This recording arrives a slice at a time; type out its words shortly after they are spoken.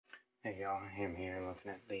Hey y'all, I am here looking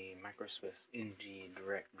at the Microswiss NG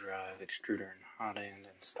Direct Drive Extruder and Hot End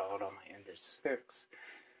installed on my Ender 6.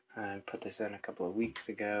 I put this in a couple of weeks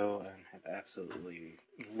ago and have absolutely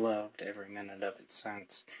loved every minute of it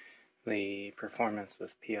since. The performance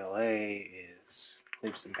with PLA is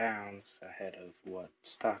leaps and bounds ahead of what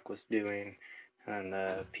stock was doing, and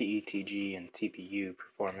the PETG and TPU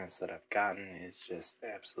performance that I've gotten is just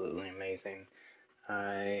absolutely amazing.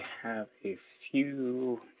 I have a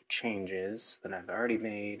few changes that I've already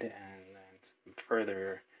made and then some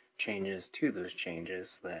further changes to those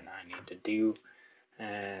changes that I need to do,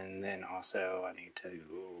 and then also I need to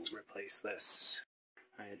replace this.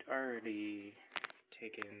 I had already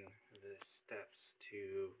taken the steps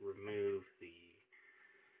to remove the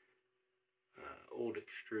old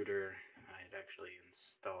extruder. I had actually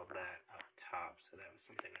installed that up top, so that was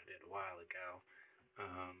something I did a while ago.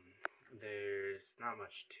 There's not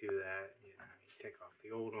much to that. You take off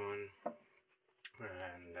the old one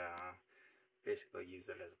and basically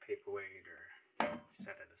use it as a paperweight or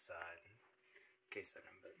set it aside in case of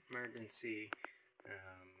an emergency.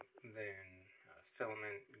 Then a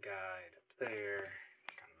filament guide up there,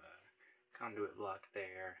 kind of a conduit block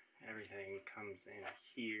there. Everything comes in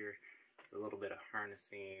here. There's a little bit of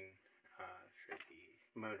harnessing for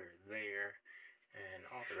the motor there, and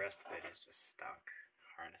all the rest of it is just stock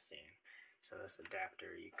harnessing. So this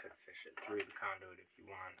adapter, you could fish it through the conduit if you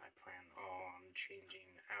want. I plan on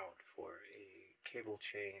changing out for a cable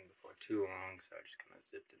chain before too long, so I just kind of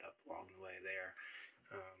zipped it up along the way there.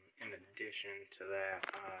 In addition to that,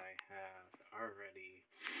 I have already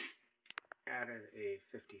added a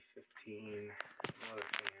 50-15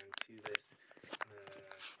 motor fan to this. The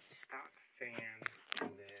stock fan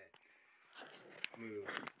that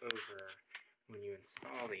moves over when you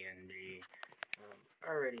install the NG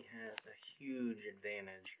already has a huge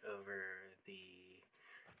advantage over the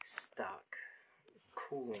stock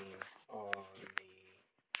cooling on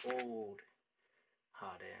the old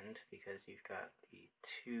hot end, because you've got the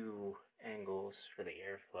two angles for the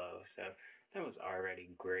airflow, so that was already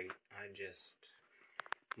great. I just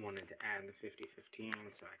wanted to add the 50-15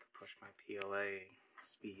 so I could push my PLA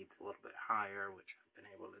speeds a little bit higher, which I've been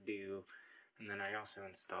able to do. And then I also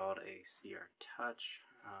installed a CR Touch.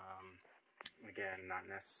 Again, not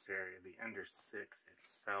necessary. The Ender 6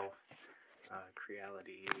 itself,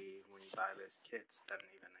 Creality, when you buy those kits,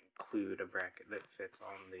 doesn't even include a bracket that fits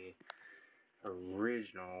on the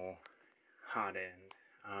original hot end.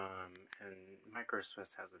 And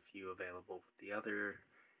Microswiss has a few available with the other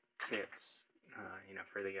kits,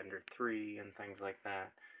 for the Ender 3 and things like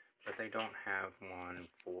that, but they don't have one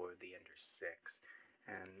for the Ender 6.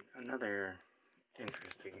 And another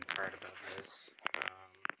interesting part about this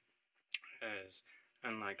is,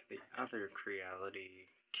 unlike the other Creality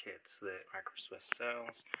kits that Microswiss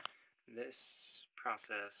sells, this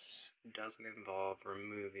process doesn't involve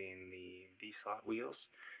removing the V-slot wheels.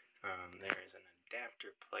 There is an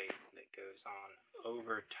adapter plate that goes on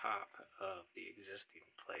over top of the existing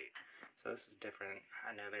plate. So this is different.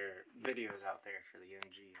 I know there are videos out there for the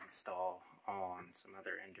NG install on some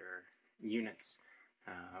other Ender units,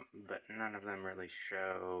 but none of them really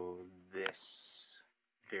show this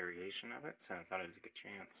variation of it, so I thought it was a good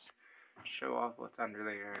chance to show off what's under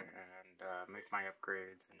there and make my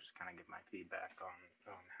upgrades and just kind of give my feedback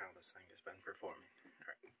on how this thing has been performing.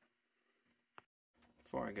 Alright.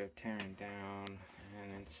 Before I go tearing down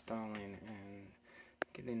and installing and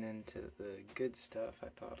getting into the good stuff, I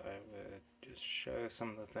thought I would just show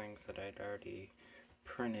some of the things that I'd already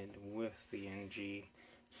printed with the NG.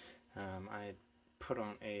 I put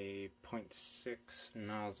on a 0.6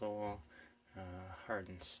 nozzle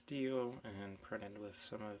hardened steel and printed with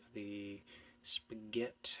some of the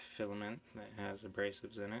spaghetti filament that has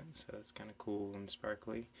abrasives in it, so it's kind of cool and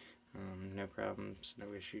sparkly. No problems,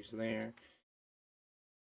 no issues there.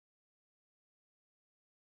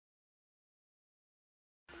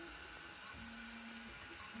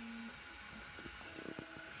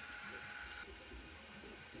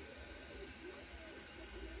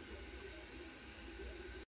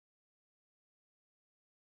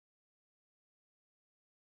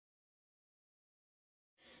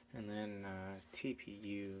 And then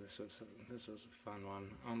TPU, this was a fun one.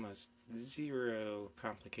 Almost zero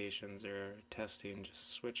complications or testing,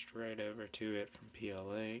 just switched right over to it from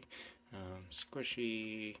PLA.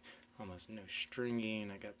 Squishy, almost no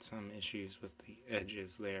stringing. I got some issues with the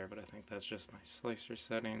edges there, but I think that's just my slicer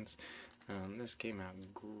settings. This came out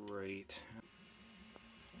great.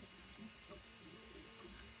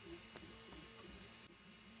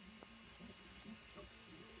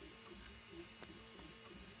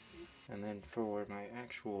 And then for my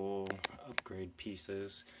actual upgrade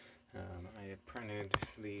pieces, I had printed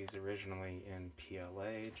these originally in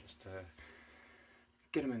PLA just to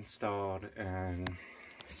get them installed and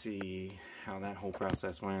see how that whole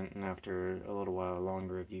process went, and after a little while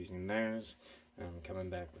longer of using those, I'm coming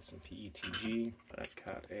back with some PETG. I've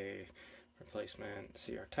got a replacement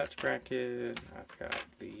CR touch bracket, I've got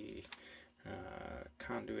the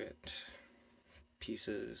conduit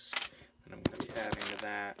pieces that I'm going to be adding to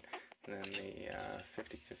that, and then the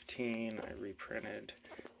 5015 I reprinted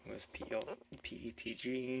with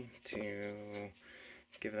PETG to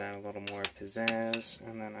give that a little more pizzazz,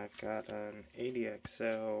 and then I've got an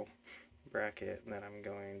 80XL bracket that I'm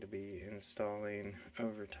going to be installing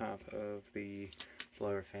over top of the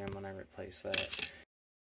blower fan when I replace that.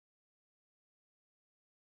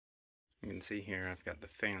 You can see here I've got the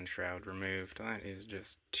fan shroud removed. That is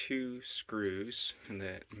just 2 screws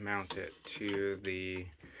that mount it to the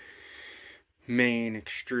main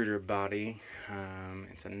extruder body.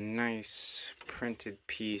 It's a nice printed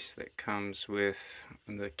piece that comes with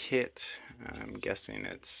the kit. I'm guessing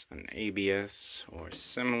it's an ABS or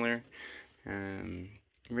similar.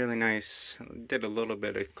 Really nice. Did a little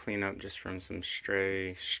bit of cleanup just from some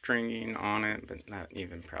stray stringing on it, but that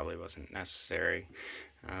even probably wasn't necessary.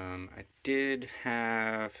 I did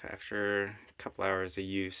have, after a couple hours of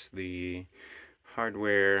use, the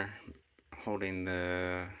hardware holding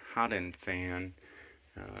the hot end fan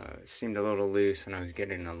seemed a little loose, and I was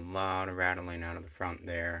getting a lot of rattling out of the front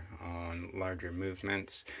there on larger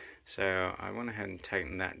movements. So I went ahead and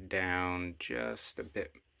tightened that down just a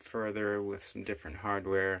bit further with some different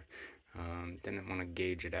hardware. Didn't want to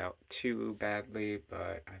gauge it out too badly,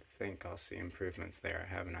 but I think I'll see improvements there.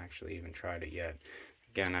 I haven't actually even tried it yet.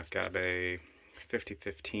 Again, I've got a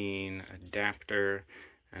 5015 adapter,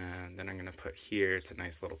 and then I'm going to put here, it's a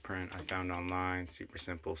nice little print I found online, super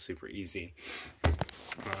simple, super easy.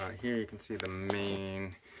 Here you can see the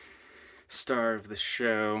main star of the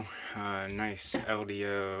show, nice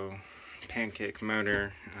LDO pancake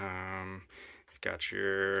motor. You've got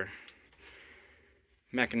your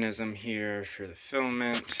mechanism here for the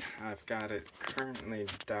filament. I've got it currently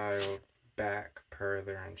dialed back per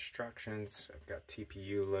their instructions. I've got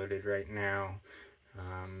TPU loaded right now.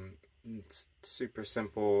 It's super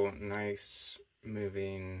simple, nice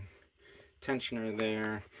moving tensioner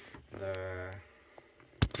there, the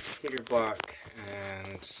heater block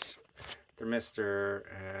and thermistor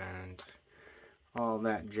and all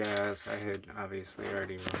that jazz I had obviously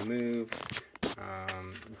already removed.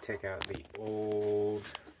 You take out the old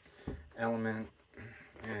element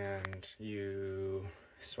and you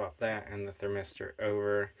swap that and the thermistor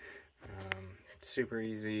over. Super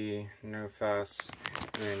easy, no fuss.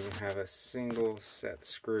 And then you have a single set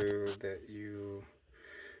screw that you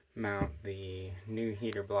mount the new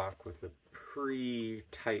heater block with the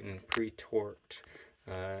pre-tightened, pre-torqued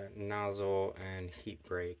nozzle and heat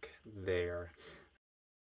break there.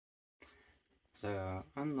 So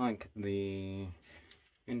unlike the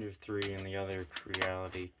Ender 3 and the other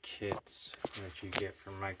Creality kits that you get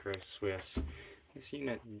from Micro Swiss, this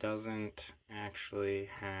unit doesn't actually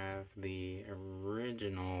have the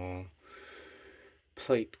original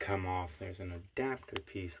plate come off. There's an adapter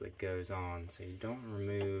piece that goes on, so you don't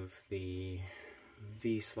remove the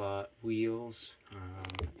V-slot wheels.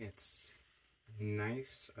 It's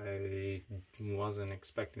nice. I wasn't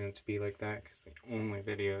expecting it to be like that because the only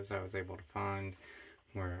videos I was able to find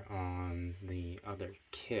were on the other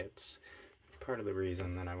kits. Part of the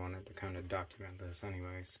reason that I wanted to kind of document this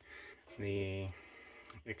anyways. The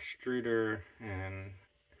extruder and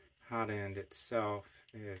hot end itself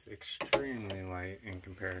is extremely light in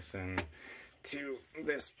comparison to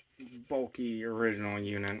this bulky original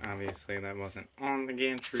unit. Obviously that wasn't on the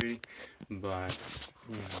gantry, but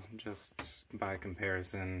you know, just by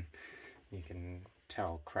comparison you can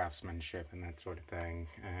tell craftsmanship and that sort of thing,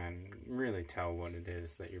 and really tell what it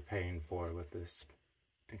is that you're paying for with this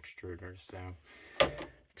extruder. So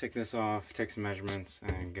take this off, take some measurements,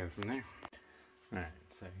 and go from there. Alright,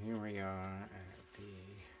 so here we are at the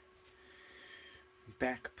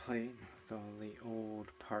back plate with all the old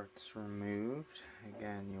parts removed.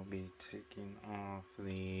 Again, you'll be taking off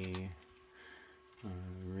the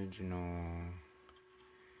original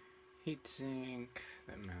heatsink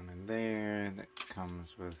that mounted there, that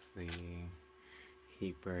comes with the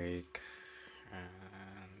heat break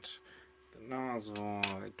and the nozzle.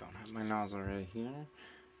 I don't have my nozzle right here.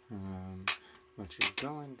 What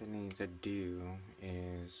you're going to need to do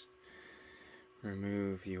is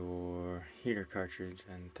remove your heater cartridge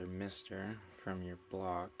and thermistor from your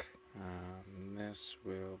block. This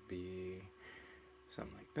will be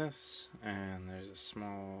something like this, and there's a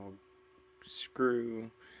small screw,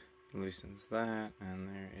 loosens that, and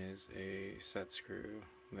there is a set screw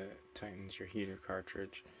that tightens your heater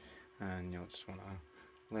cartridge, and you'll just want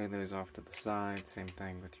to lay those off to the side. Same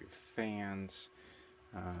thing with your fans.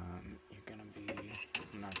 I'm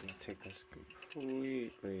not going to take this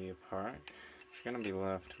completely apart. You're going to be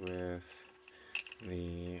left with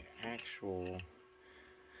the actual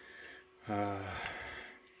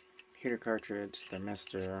heater cartridge,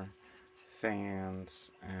 thermistor,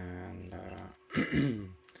 fans, and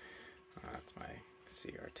that's my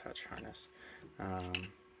CR Touch harness.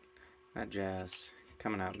 That jazz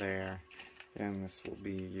coming out there, and this will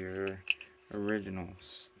be your original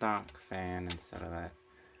stock fan instead of that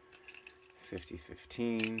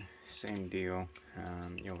 50-15, same deal.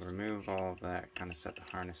 You'll remove all of that, kind of set the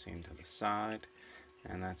harnessing to the side,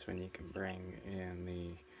 and that's when you can bring in the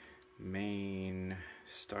main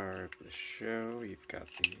star of the show. You've got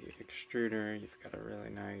the extruder, you've got a really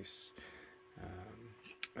nice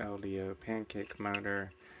LDO pancake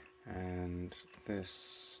motor, and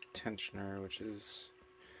this tensioner, which is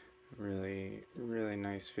really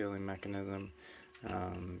nice feeling mechanism.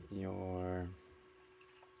 Your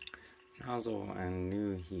nozzle and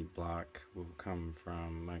new heat block will come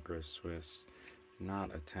from Micro Swiss,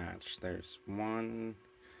 not attached. There's one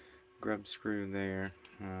grub screw there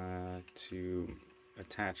to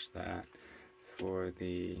attach that for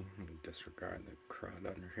the, disregard the crud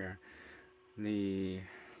under here, the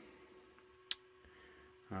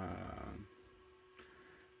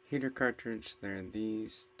heater cartridge. There are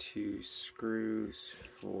these two screws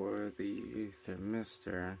for the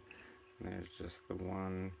thermistor. There's just the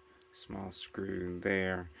one small screw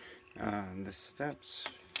there. The steps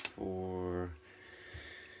for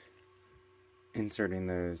inserting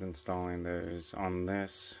those, installing those on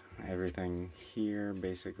this, everything here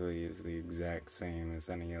basically is the exact same as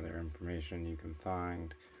any other information you can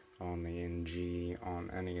find on the NG, on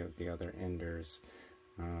any of the other Enders.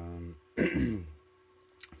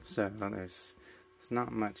 So there's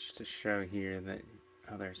not much to show here that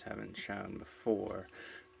others haven't shown before.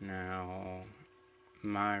 Now,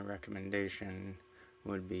 my recommendation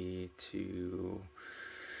would be to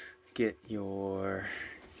get your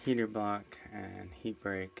heater block and heat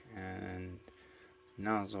break and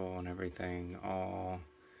nozzle and everything all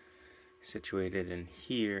situated in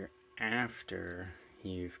here after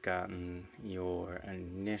you've gotten your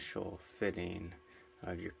initial fitting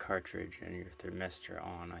of your cartridge and your thermistor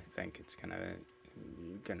on. I think it's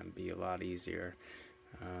gonna be a lot easier.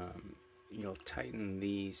 You'll tighten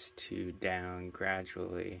these two down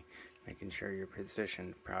gradually, making sure you're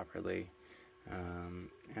positioned properly.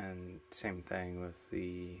 And same thing with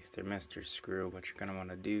the thermistor screw. What you're going to want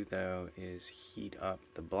to do though is heat up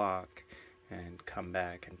the block and come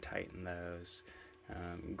back and tighten those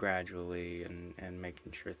gradually, and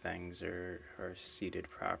making sure things are seated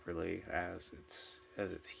properly as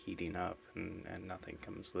it's heating up and nothing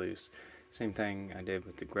comes loose. Same thing I did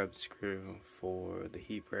with the grub screw for the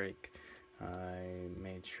heat break. I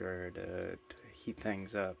made sure to heat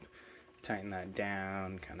things up, tighten that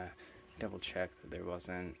down, kind of double check that there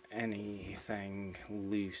wasn't anything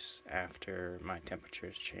loose after my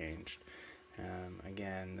temperatures changed.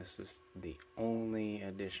 Again, this is the only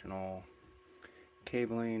additional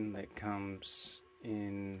cabling that comes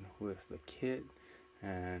in with the kit,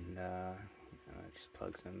 and it just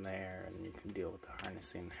plugs in there, and you can deal with the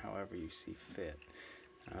harnessing however you see fit.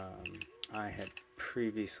 I had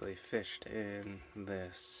previously fished in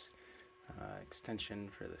this extension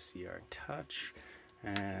for the CR Touch,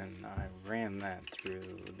 and I ran that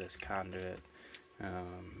through this conduit,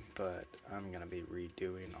 but I'm going to be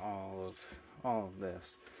redoing all of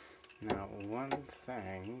this. Now, one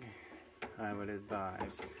thing I would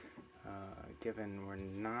advise, given we're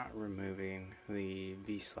not removing the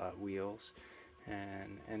V-slot wheels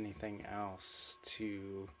and anything else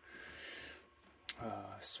to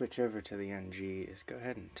switch over to the NG, is go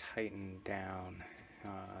ahead and tighten down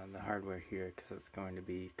the hardware here, because it's going to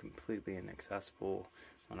be completely inaccessible.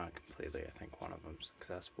 Well, not completely, I think one of them's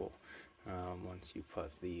accessible once you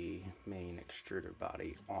put the main extruder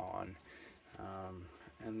body on.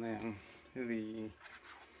 And then the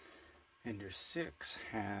Ender 6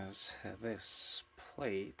 has this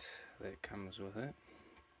plate that comes with it,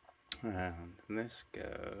 and this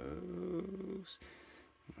goes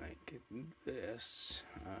like this.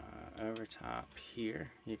 Over top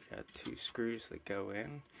here you've got two screws that go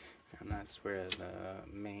in, and that's where the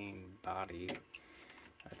main body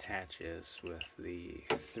attaches with the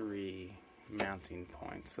 3 mounting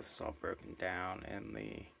points. This is all broken down in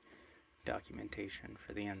the documentation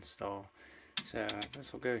for the install. So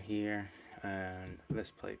this will go here, and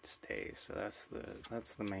this plate stays. So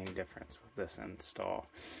that's the main difference with this install.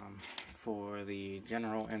 For the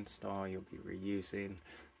general install, you'll be reusing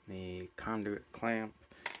the conduit clamp.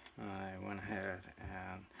 I went ahead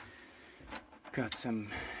and got some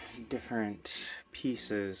different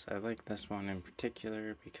pieces. I like this one in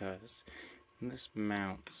particular because this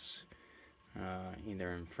mounts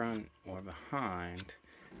either in front or behind,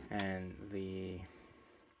 and the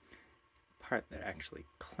part that actually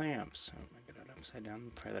clamps, oh, I got it upside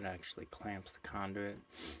down, the part that actually clamps the conduit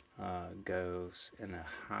goes in a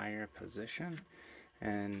higher position,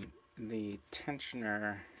 and the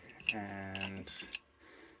tensioner and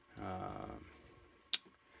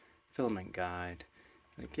filament guide,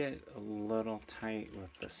 they get a little tight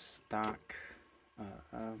with the stock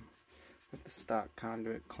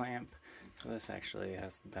conduit clamp. So this actually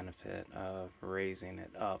has the benefit of raising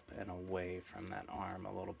it up and away from that arm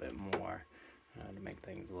a little bit more to make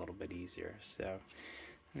things a little bit easier. So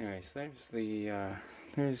anyways, there's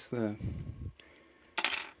the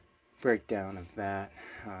breakdown of that.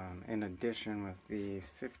 In addition, with the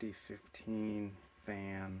 5015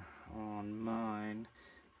 fan on mine,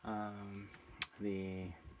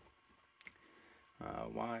 the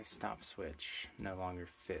Y stop switch no longer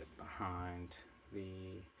fit behind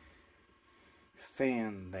the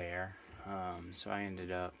fan there, so I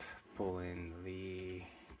ended up pulling the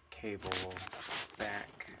cable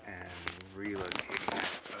back and relocating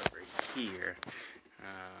it over here.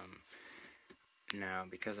 Now,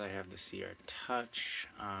 because I have the CR Touch,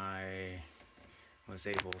 I was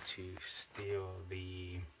able to steal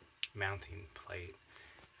the mounting plate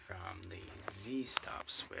from the Z stop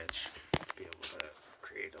switch to be able to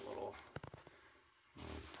create a little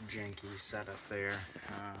janky setup there.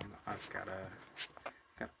 I've got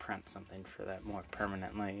to print something for that more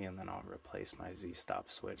permanently, and then I'll replace my Z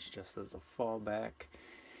stop switch just as a fallback.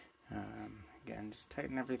 Again, just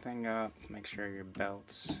tighten everything up, make sure your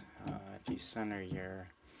belts, if you center your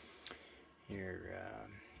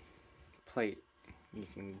plate, you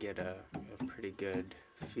can get a pretty good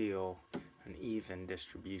feel, an even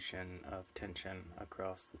distribution of tension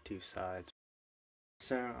across the two sides.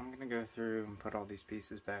 So I'm going to go through and put all these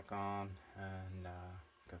pieces back on and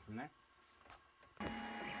go from there.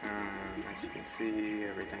 As you can see,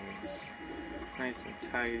 everything's nice and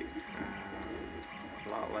tight, a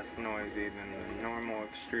lot less noisy than the normal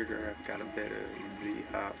extruder. I've got a bit of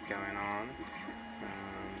Z-hop going on,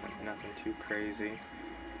 but nothing too crazy.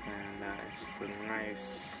 And it's just a nice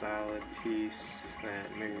solid piece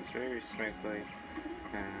that moves very smoothly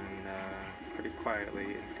and pretty quietly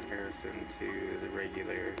in comparison to the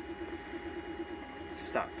regular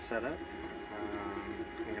stock setup.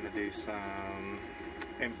 I'm going to do some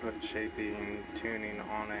input shaping, tuning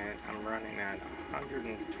on it. I'm running at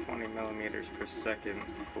 120 millimeters per second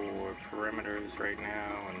for perimeters right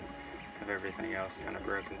now, and have everything else kind of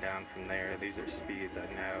broken down from there. These are speeds I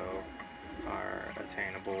know are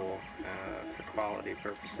attainable for quality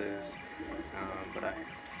purposes, but I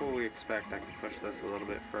fully expect I can push this a little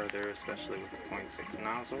bit further, especially with the 0.6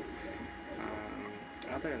 nozzle.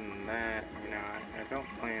 Other than that, you know, I don't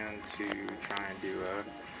plan to try and do a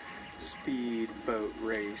speed boat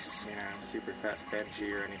race, you know, super fast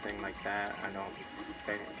benchy or anything like that. I don't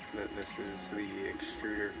think that this is the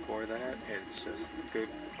extruder for that. It's just good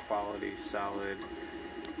quality, solid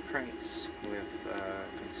prints with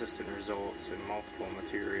consistent results in multiple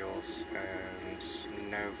materials,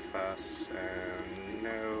 and no fuss and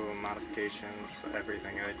no modifications.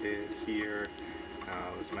 Everything I did here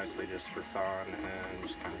was mostly just for fun and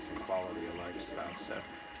just kind of some quality of life stuff. So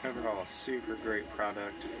overall, a super great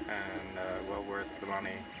product and well worth the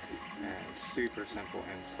money, and super simple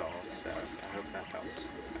install. So I hope that helps.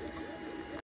 Thanks.